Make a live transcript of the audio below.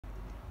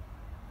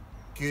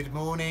Good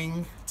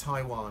morning,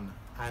 Taiwan,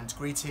 and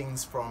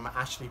greetings from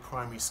Ashley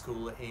Primary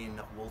School in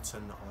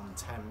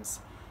Walton-on-Thames,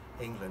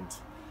 England.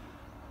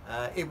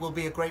 It will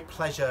be a great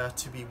pleasure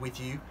to be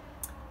with you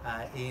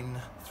in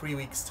 3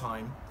 weeks'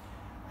 time,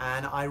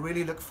 and I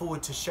really look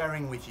forward to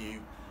sharing with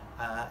you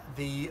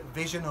the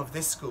vision of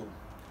this school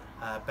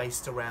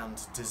based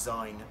around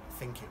design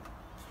thinking.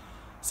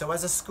 So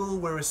as a school,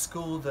 we're a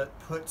school that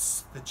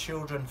puts the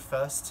children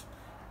first,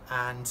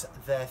 and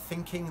their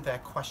thinking, their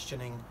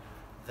questioning,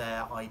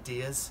 their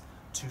ideas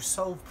to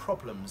solve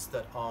problems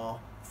that are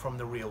from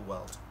the real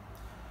world.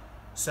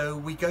 So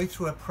we go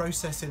through a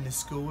process in the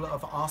school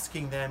of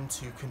asking them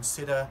to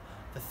consider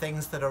the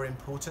things that are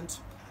important,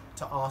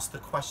 to ask the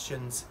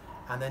questions,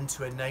 and then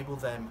to enable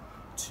them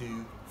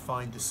to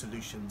find the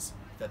solutions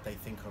that they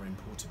think are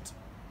important.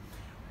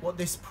 What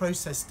this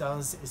process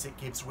does is it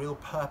gives real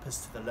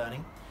purpose to the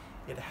learning.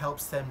 It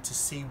helps them to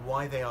see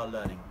why they are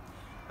learning,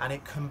 and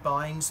it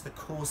combines the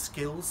core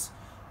skills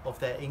of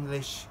their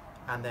English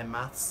and their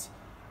maths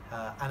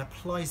and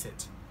applies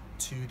it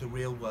to the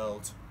real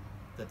world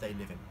that they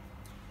live in.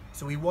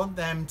 So we want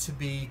them to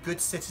be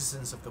good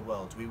citizens of the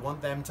world. We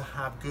want them to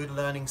have good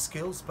learning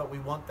skills, but we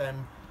want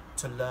them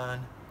to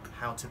learn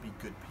how to be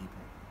good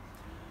people.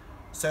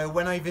 So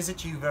when I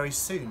visit you very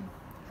soon,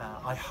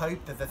 I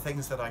hope that the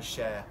things that I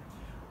share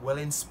will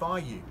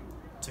inspire you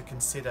to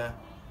consider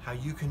how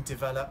you can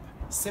develop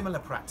similar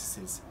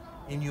practices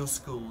in your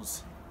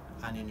schools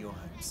and in your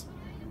homes.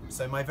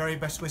 So my very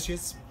best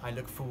wishes. I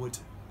look forward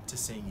to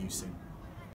seeing you soon.